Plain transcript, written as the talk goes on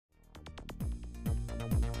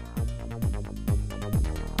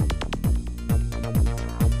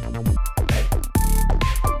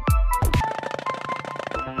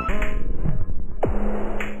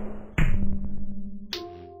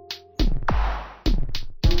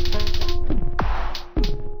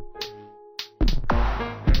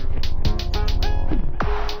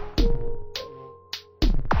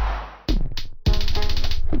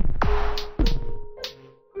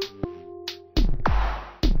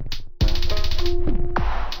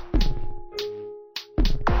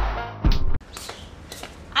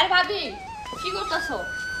কি করতেছো?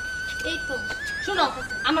 এই তো শুনো,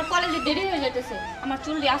 আমার কলেজে দেরি হয়ে যাইতেছে, আমার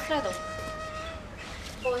চুল দিয়ে আশ্রয় দাও।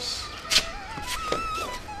 বস।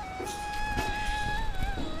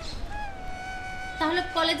 তাহলে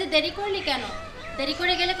কলেজে দেরি করলি কেন? দেরি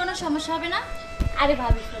করে গেলে কোনো সমস্যা হবে না? আরে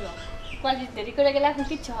ভাবি শোনো, কলেজে দেরি করে গেলে এখন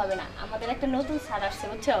কিচ্ছু হবে না। আমাদের একটা নতুন স্যার আসছে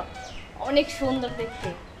বুঝছো, অনেক সুন্দর দেখতে।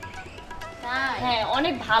 তাই? হ্যাঁ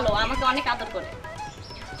অনেক ভালো, আমাকে অনেক আদর করে।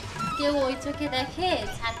 কেউ ওই চোখে দেখে,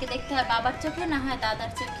 স্যারকে দেখতে হয় বাবার চোখে না হয়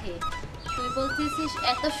দাদার চোখে। তুই বলতেছিস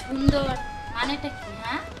এত সুন্দর, মানেটা কি?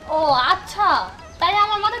 হ্যাঁ ও আচ্ছা, তাই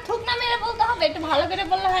আমার মাথায় থুক না মেরে বলতে হবে? একটু ভালো করে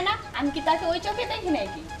বললে হয় না? আমি কি তাকে ওই চোখে দেখি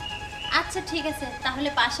নাকি? আচ্ছা ঠিক আছে, তাহলে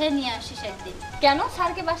বাসায় নিয়ে আসিস একদিন। কেন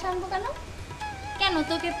স্যারকে বাসা আনবো কেন? কেন,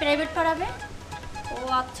 তোকে প্রাইভেট পড়াবে। ও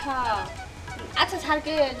আচ্ছা আচ্ছা,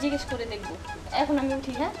 স্যারকে জিজ্ঞেস করে দেখবো। এখন আমি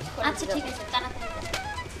উঠি। হ্যাঁ আচ্ছা ঠিক আছে, তাড়াতাড়ি যা।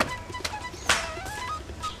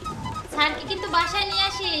 স্যারকে কিন্তু বাসায় নিয়ে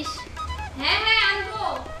আসিস। হ্যাঁ হ্যাঁ আনবো।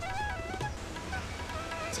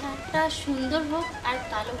 ছাদটা সুন্দর হোক আর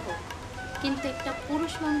কালো হোক, কিন্তু একটা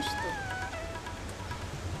পুরুষ মানুষ তো।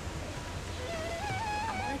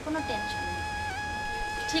 আমার কোনো টেনশন নেই।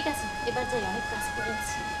 ঠিক আছে, এবার যাই, অনেক কাজ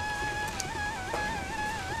করেছি।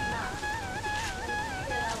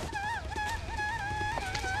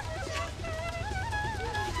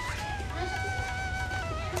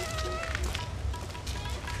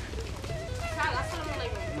 স্যার আসসালামু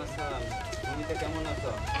আলাইকুম। আসসালাম। ভূমিকা কেমন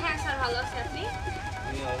আছো? হ্যাঁ স্যার ভালো আছি, আপনি?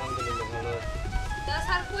 আমি আলহামদুলিল্লাহ ভালো আছি। তা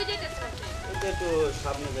স্যার কই যাইতেছেন আপনি? এই তো একটু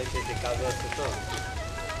সামনে যাইতে একটু কাজ আছে তো।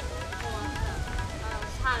 ও আচ্ছা,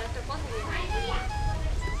 স্যার একটা কথা বলবো।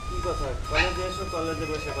 কি কথা? কলেজে এসো, কলেজে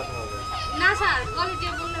বসে কথা হবে। না স্যার, কলেজে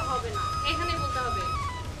বললে হবে না, এখানেই বলতে হবে।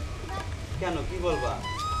 কেন, কি বলবা?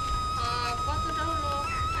 কথাটা হলো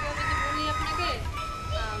কিভাবে যে বলি আপনাকে,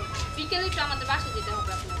 বিকেলে একটু আমাদের বাসায় যেতে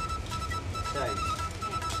হবে আপনার। তাই?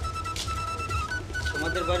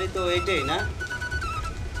 তোমাদের বাড়ি তো এইটাই না?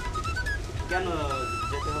 কেন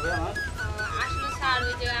যেতে হবে আমার? আসলে স্যার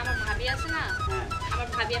ওই যে আমার ভাবি আছে না, হ্যাঁ। আমার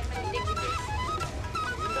ভাবি আপনাকে দেখতে পেয়েছে।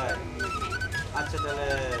 তাই? আচ্ছা তাহলে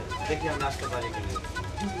দেখি আমি আসতে পারি কিনা।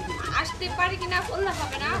 আসতে পারি কিনা বললে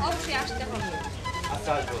হবে না, অবশ্যই আসতে হবে।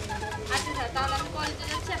 আচ্ছা আসবো। আচ্ছা স্যার, তাহলে আমি কলেজে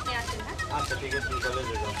যাচ্ছি, আপনি আসেন। হ্যাঁ আচ্ছা ঠিক আছে, তুমি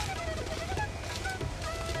কলেজে যাও।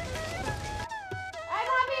 এই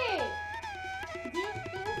ভাবি, জি,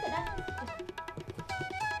 কি হয়েছে? ডাক্তার?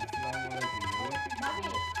 ভাবি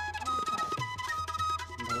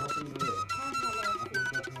ভালো আছেন বলে? হ্যাঁ,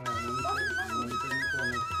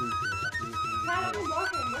 ভালো আছি। স্যার আপনি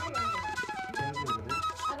বসেন, বসে গেলেন।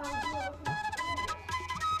 আর আমি দিয়ে বসুন।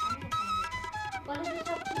 কলেজে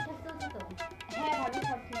সব ঠিকঠাক চলছে তো? হ্যাঁ ভাবি,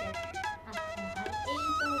 সব ঠিক আছে। আচ্ছা, আর এই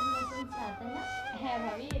তো নতুন স্যার, তাই না? হ্যাঁ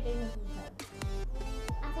ভাবি, এটাই নতুন স্যার।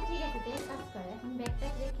 আচ্ছা ঠিক আছে, তুই এক কাজ কর, এখন ব্যাগটা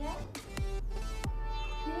রেখে আয়।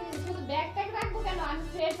 শুধু ব্যাগ ট্যাগ রাখবো কেন? আমি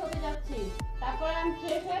ফ্রেশ হতে যাচ্ছি, তারপরে আমি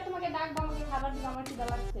ফ্রেশ হয়ে তোমাকে ডাকবো, আমাকে খাবার দিবো, আমার খিদা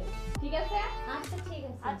লাগছে। ঠিক আছে? আচ্ছা ঠিক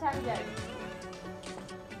আছে। আচ্ছা আমি যাই।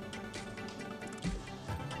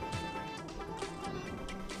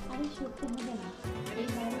 আরে সত্যি হবে না, এই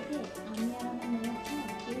বাড়িতে আমি আর আমার মেয়ে ছাড়া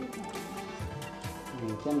কেউ থাকে না।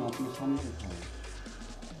 কেন, আপনার স্বামী কোথায়?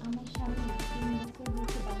 আমার স্বামী 3 বছর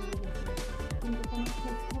হয়েছে বাইরে গেছে, কিন্তু কোনো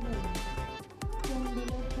খোঁজ খবর নেই। ফোন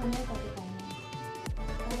দিলেও ফোনেও তাকে পায় না।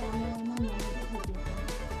 তাই আমি আর আমার ননদই থাকি এখানে।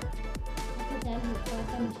 আচ্ছা যাই হোক,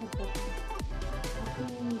 কয়েকটা নিষেধ কথা।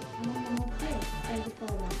 আপনি আমার ননদকে প্রাইভেট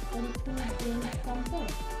করাবেন, তার একটু ব্রেন কম তো,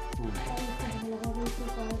 তাই একটু ভালোভাবে একটু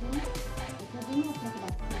করাবেন, এটার জন্য আপনাকে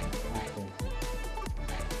ডাকতে হবে।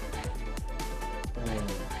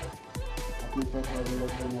 আপনি কথাগুলো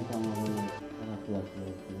শুনে তো আমার অনেক খারাপ লাগলো।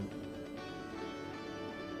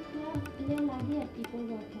 খারাপ লাগে আর কি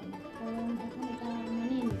করবো এখন, কারণ এখন এটা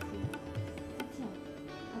মানিয়ে নিচ্ছি। আচ্ছা,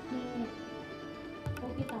 আপনি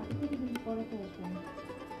ওকে কালকে থেকে কিন্তু পড়াতে আসবেন।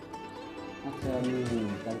 আচ্ছা আমি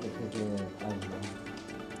কালকে থেকে আসবো।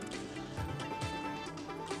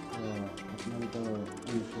 আপনার তো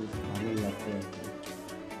অনেক ভালোই লাগছে আর কি।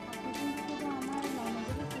 আপনি কিন্তু শুধু আমার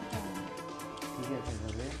ননদেরই শিক্ষা না, ঠিক আছে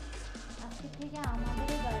ভাবে। আজকে থেকে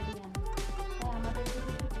আমাদেরও গার্ডিয়ান, তাই আমাদের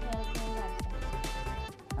দিকে একটু খেয়াল করে রাখবেন।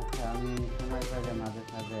 আচ্ছা আমি সময় পাইলে মাঝে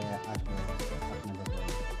সাঝে আসবো আপনাদের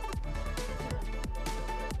বাড়ি।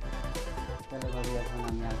 তাহলে ভাবি এখন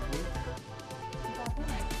আমি আসি। যাবেন?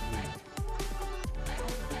 আজকে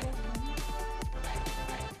আসুন।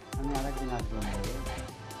 আমি আরেকদিন আসবো না ভাবি।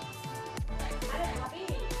 আরে ভাবি,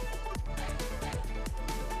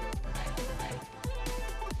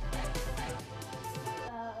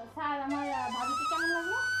 স্যার আমার ভাবিকে কেমন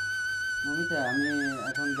লাগলো? মমিতা আমি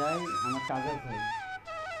এখন যাই, আমার কাজ আছে।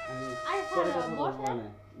 আমি আরে পরে স্যার কথা বলবো। বসেন।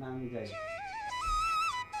 না আমি যাই।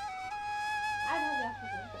 আর ভাবি আসো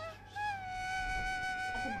তো।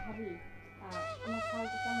 ভাবি আমার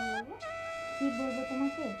স্যারকে কেমন লাগে? কি বলবো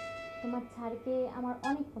তোমাকে, তোমার স্যারকে আমার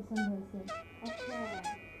অনেক পছন্দ হয়েছে। আচ্ছা,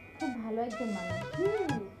 খুব ভালো একজন মানুষ।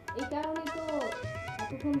 এই কারণে তো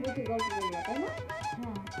এতক্ষণ বসে গল্প করলো, তাই না?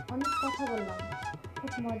 হ্যাঁ, অনেক কথা বললাম,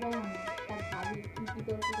 খুব মজার মানুষ। তার ভাবি কি কি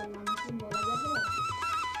গল্প করলাম কি বলা যাবে?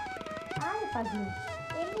 আর পাগলি,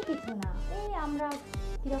 এমনি কিছু না, এই আমরা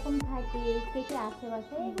কিরকম থাকি, কে কে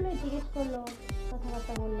আশেপাশে এগুলোই জিজ্ঞেস করলো,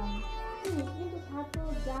 কথাবার্তা বললাম। কিন্তু স্যার তো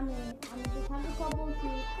জানে, আমি তো স্যারকে সব বলছি,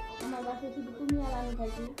 আমার বাসায় শুধু তুমি আর আমি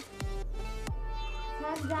থাকি।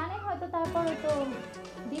 স্যার জানে হয়তো, তারপরে তো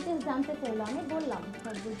ডিটেলস জানতে চাইলো, আমি বললাম,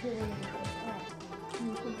 সব বুঝিয়ে বলে দিতে। হ্যাঁ,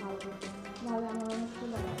 খুব ভালো করছো ভাবে, আমার অনেক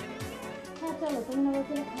সুন্দর লাগে। হ্যাঁ চলো, তুমি না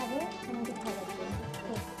বলছিলে খাবে, তোমাকে খাবার দেবো।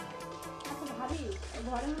 আচ্ছা ভাবি,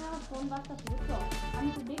 ঘরে মনে আমার ফোন বাচ্চা বুঝছো, আমি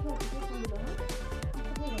তো দেখে হচ্ছে কে ফোন দিল না।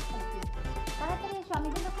 আচ্ছা ঠিক আছে, তাড়াতাড়ি এসো, আমি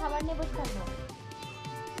কিন্তু খাবার নিয়ে বসে থাকবো।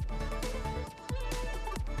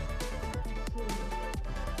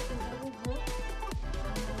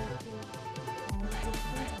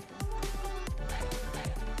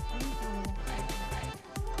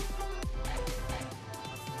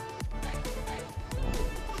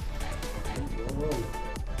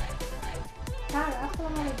 স্যার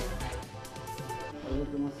আসসালামু আলাইকুম।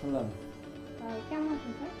 ওয়ালাইকুম আসসালাম। কেমন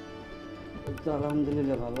আছেন স্যার? এই তো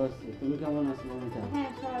আলহামদুলিল্লাহ ভালো আছি। তুমি কেমন আছো মমিতা?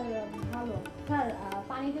 হ্যাঁ স্যার, ভালো। স্যার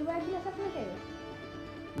পানি দেবো এক গ্লাস আপনাকে?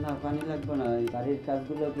 না, পানি লাগবে না। এই বাড়ির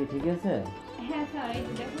কাজগুলো কি ঠিক আছে? হ্যাঁ স্যার, এই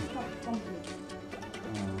যে দেখুন সব কমপ্লিট।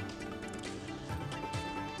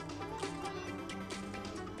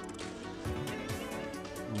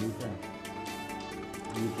 মমিতা,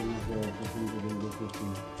 আমি তোমাকে প্রথম দিন দেখেছি।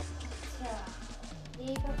 আচ্ছা,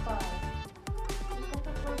 এই ব্যাপার, এটা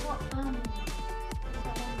তো করবো আমি,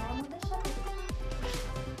 এটা আমার ননদের সাথে।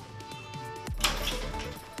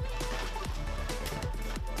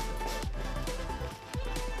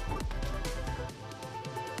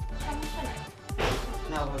 সমস্যা নেই,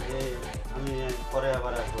 না বলে আমি পরে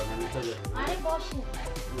আবার আসবো, আমি চলে যাবো। আরে বসেন,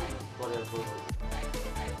 না, পরে আসবো।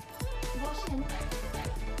 বসেন।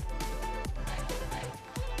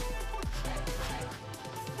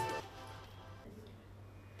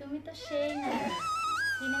 তুমি তো সেই না,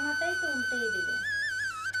 সিনেমাটাই তো উল্টেই দিলে।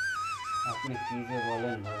 আপনি কি যে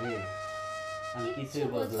বলেন ভাবি, আমি কিছুই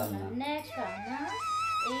বুঝলাম না। নেকা না,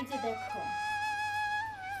 এই যে দেখো।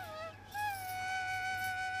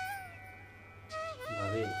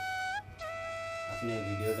 ভাবি, আপনি এই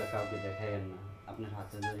ভিডিওটা কাউকে দেখাইয়েন না, আপনার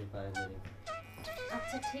হাতে ধরে পায়ে ধরে।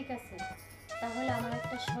 আচ্ছা ঠিক আছে, তাহলে আমার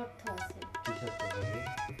একটা শর্ত আছে। কি সত্য ভাবি?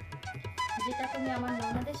 যেটা তুমি আমার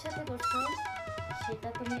ননদের সাথে করছো, সেটা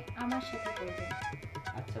তুমি আমার সাথে করবে।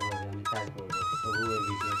 আচ্ছা ভাবি, আমি তাই করবো, তবু এই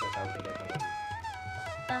ভিডিওটা কাউকে দেখাবো না।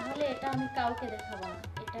 তাহলে এটা আমি কাউকে দেখাবো না,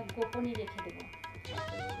 এটা গোপনই রেখে দেবো।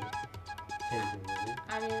 আচ্ছা ভাবি, থ্যাংক ইউ ভাবি।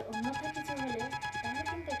 আর এর অন্যথা কিছু হলে তাহলে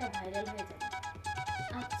কিন্তু এটা ভাইরাল হয়ে যাবে।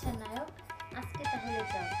 আচ্ছা নায়ক, আজকে তাহলে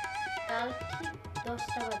যাও, কাল ঠিক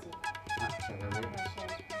 10টা বাজে আচ্ছা আমার ভাবি, বাসায়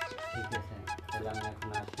আসবে। ঠিক আছে, তাহলে আমি এখন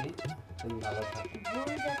আসি, তুমি ভালো থাকো। ভুল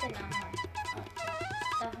যাতে না হয়, আচ্ছা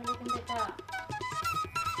তাহলে কিন্তু এটা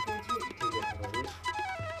বুঝি। ঠিক আছে ভাবি।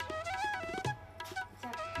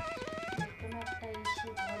 যাক, কোনো একটা ইস্যু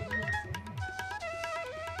ধরে নিয়েছে,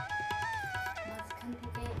 মাঝখান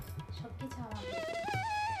থেকে সব কিছু আমাদের।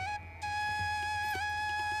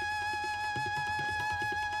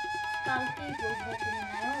 কালকেই বলবো তুমি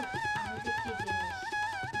নায়ক, আমি যে কি জিনিস।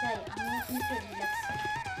 যাই, আমি এখন একটু রিল্যাক্স।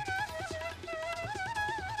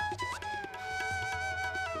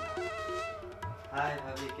 হাই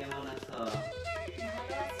ভাবি, কেমন আছো?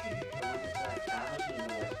 ভালো আছি। তোমাকে তো আজকে আরো সুন্দর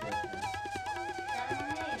লাগতেছে। তার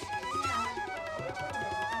মানে তুমি আমার সাথে কথা বলবে, তাই না?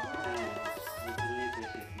 হ্যাঁ, এই জন্যই তো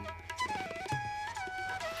এসেছি।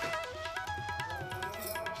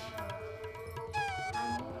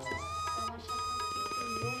 আমি তোমার সাথে একটু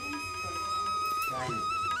রোম্যান্স করবো। তাই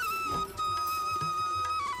নাকি?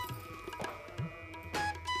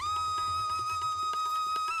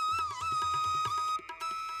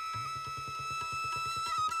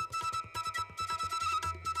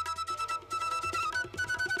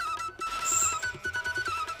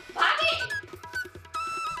 ভাবি!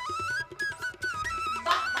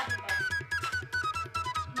 বাহ, ভাবি, বাহ।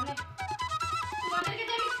 মানে তোমাদেরকে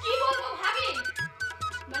যে আমি কি বলবো ভাবি,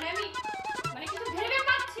 আমি কিছু ভেবে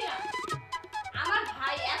পাচ্ছি না। আমার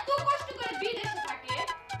ভাই এত কষ্ট করে বিদেশে থাকে,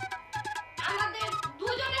 আমাদের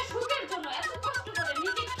দুজনের সুখের জন্য এত কষ্ট করে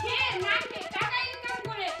নিজে খেয়ে না খেয়ে টাকা ইনকাম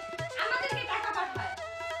করে আমাদেরকে টাকা পাঠায়।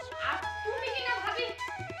 আর তুমি কিনা ভাবি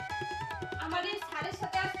আমার এই স্যারের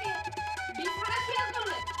সাথে আজকে বিছানা শেয়ার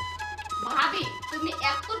করলে। ভাবি, তুমি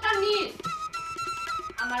এতটা নিজ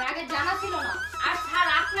আমার আগে জানা ছিল না। আর স্যার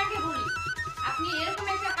আপনাকে বলি, আপনি আপনি এরকম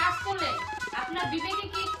একটা কাজ করলেন, আপনার বিবেকে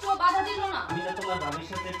কি একটু বাধা দিল না? আমি তো তোমার ভাবির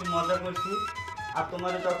সাথে একটু মজা করছি, আর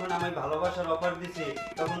তোমার যখন আমি ভালোবাসার অফার দিছি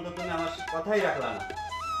তখন তো তুমি আমার কথাই রাখলা না।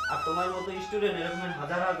 আর তোমার মতো স্টুডেন্ট এরকম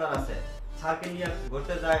হাজার হাজার আছে, স্যারকে নিয়ে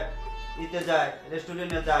ঘুরতে যায়, ইতে যায়,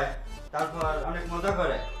 রেস্টুরেন্টে যায়, তারপর অনেক মজা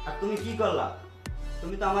করে। আর তুমি কি করলা?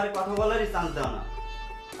 তুমি তো আমার কথা বলারই চান্স দাও না।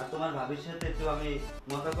 আর তোমার ভাবির সাথে একটু আমি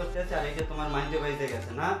মজা করতেছি, আর এটা তোমার মাইন্ডে বাইতে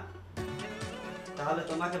গেছে না? তাহলে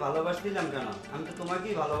তোমাকে ভালোবাসছিলাম কেন? আমি তো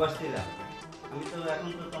তোমাকেই ভালোবাসছিলাম। আমি তো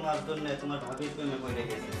এখন তো তোমার জন্য তোমার ভাবির প্রেমে পড়ে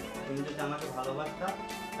গেছি। তুমি যদি আমাকে ভালোবাসতা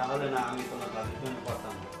তাহলে না আমি তোমার ভাবির প্রেমে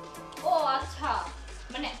পড়তাম না। ও আচ্ছা,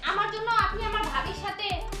 মানে আমার জন্য আপনি আমার ভাবির সাথে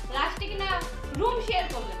লাস্টে কিনা রুম শেয়ার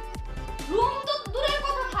করলেন। রুম তো দূরের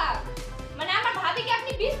কথা থাক, মানে আমার ভাবিকে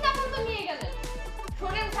আপনি বিছনা পর্যন্ত নিয়ে গেলেন।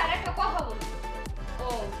 শোনেন স্যার, একটা কথা বলি। ও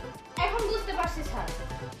এখন বুঝতে পারছি স্যার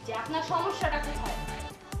যে আপনার সমস্যাটা কোথায়।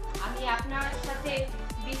 আমি আপনার সাথে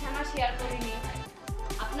বিছানা শেয়ার করিনি,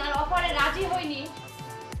 আপনার অফারে রাজি হইনি,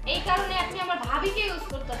 এই কারণে আপনি আমার ভাবিকে ইউজ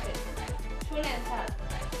করতেছেন। শুনেন স্যার,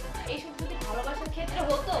 এইসব যদি ভালোবাসার ক্ষেত্রে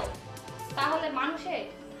হতো তাহলে মানুষে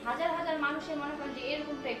হাজার হাজার মানুষের মনে করেন যে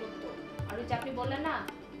এরকমটাই করতো। আর ওই যে আপনি বললেন না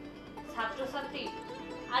ছাত্রছাত্রী,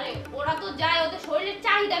 আরে ওরা তো যায় ওদের শরীরের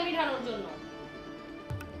চাহিদা মেটানোর জন্য,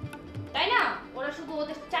 তাই না? ওরা শুধু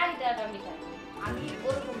ওদের চাহিদাটা মেটায়। আমি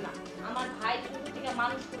ওরকম না, আমার ভাই ছোট থেকে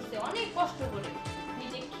মানুষ করছে অনেক কষ্ট করে,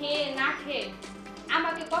 নিজে খেয়ে না খেয়ে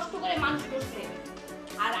আমাকে কষ্ট করে মানুষ করছে।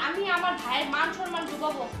 আর আমি আমার ভাইয়ের মান সম্মান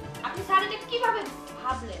ডুবাবো? আপনি স্যার এটা কিভাবে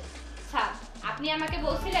ভাবলেন? স্যার, আপনি আমাকে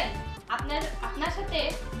বলছিলেন আপনার সাথে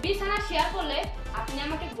বিছানা শেয়ার করলে আপনি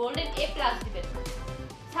আমাকে গোল্ডেন এ প্লাস দিবেন।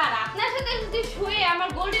 স্যার, আপনার সাথে যদি শুয়ে আমার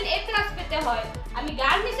গোল্ডেন এ প্লাস পেতে হয়, আমি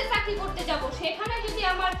গার্মেন্টসে চাকরি করতে যাব, সেখানে যদি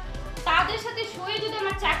আমার তাদের সাথে শুয়ে যদি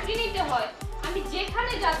আমার চাকরি নিতে হয়, আমি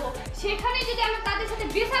যেখানে যাব সেখানে যদি আমার তাদের সাথে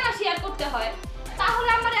বিছানা শেয়ার করতে হয়, তাহলে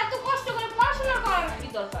আমার এত কষ্ট করে পড়াশোনা করার কি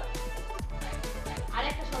দরকার? আর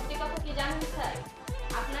একটা সত্যি কথা কি জানেন স্যার,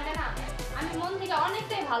 আপনাকে না আমি মন থেকে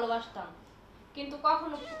অনেকটাই ভালোবাসতাম, কিন্তু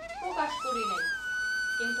কখনো প্রকাশ করি নাই।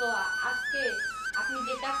 কিন্তু আজকে আপনি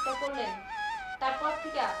যে কাজটা করলেন তারপর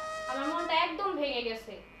থেকে আমার মনটা একদম ভেঙে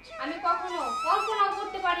গেছে। আমি কখনো কল্পনাও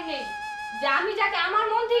করতে পারি নাই যে আমি যাকে আমার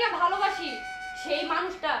মন থেকে ভালোবাসি সেই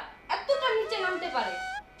মানুষটা এতটা নিচে নামতে পারে,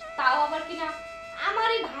 তাও আবার কিনা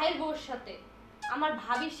আমারই ভাইয়ের বউর সাথে, আমার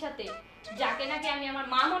ভাবির সাথে, যাকে নাকি আমি আমার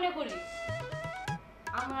মা মনে করি।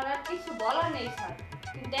 আমার আর কিছু বলার নেই স্যার,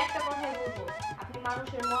 কিন্তু একটা কথাই বলবো, আপনি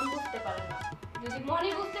মানুষের মন বুঝতে পারেন না। যদি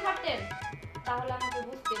মনই বুঝতে পারতেন তাহলে আমাকে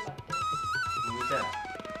বুঝতেই পারতেন। ভূমিকা,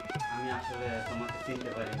 আমি আসলে তোমাকে চিনতে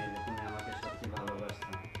পারিনি যে তুমি আমাকে সত্যি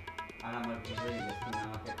ভালোবাসতো। আর আমার ভুল হয়ে গেছে, তুমি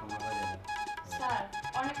আমাকে ক্ষমা করে দাও। স্যার,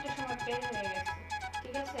 অনেকটা সময় পের হয়ে গেছে,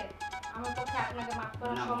 ঠিক আছে? আমার পক্ষে আপনাকে মাফ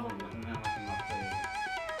করা না, সম্ভব না। তুমি আমাকে মাফ করে দাও।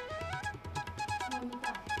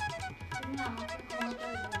 মনিকা, তুমি আমাকে ক্ষমা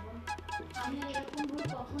করে দেবো। আমি এরকম ভুল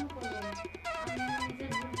কখনো করবো না। আমি আমার নিজের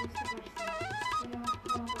ভুল বুঝতে পারছি। তুমি আমাকে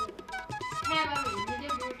ক্ষমা করে দেবো। হ্যাঁ ভাবি,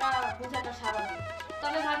 নিজের ভুলটা বোঝাটা স্বাভাবিক।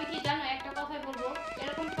 তবে ভাবি কি জানো, একটা কথাই বলবো,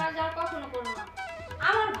 এরকম কাজ আর কখনো করো না।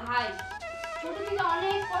 আমার ভাই ছোট থেকে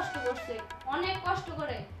অনেক কষ্ট করছে, অনেক কষ্ট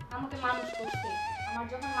করে আমাকে মানুষ করছে। আমার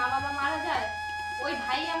যখন মা বাবা মারা যায়, ওই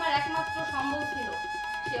ভাই আমার একমাত্র সম্বল ছিল।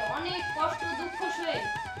 সে অনেক কষ্ট দুঃখ সয়ে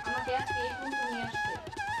আমাকে আজকে এই পর্যন্ত নিয়ে আসছে।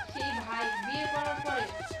 সেই ভাই বিয়ে করার পরে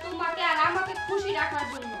তোমাকে আর আমাকে খুশি রাখার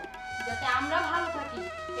জন্য, যাতে আমরা ভালো থাকি,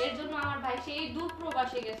 এর জন্য আমার ভাই সেই দূর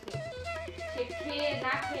প্রবাসে গেছে। সে খেয়ে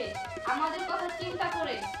না খেয়ে আমাদের কথা চিন্তা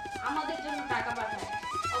করে আমাদের জন্য টাকা পাঠায়,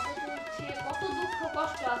 অথচ সে কত দুঃখ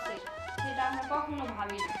কষ্ট আছে সেটা আমরা কখনো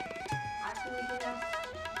ভাবি না। আর তুমি কিনা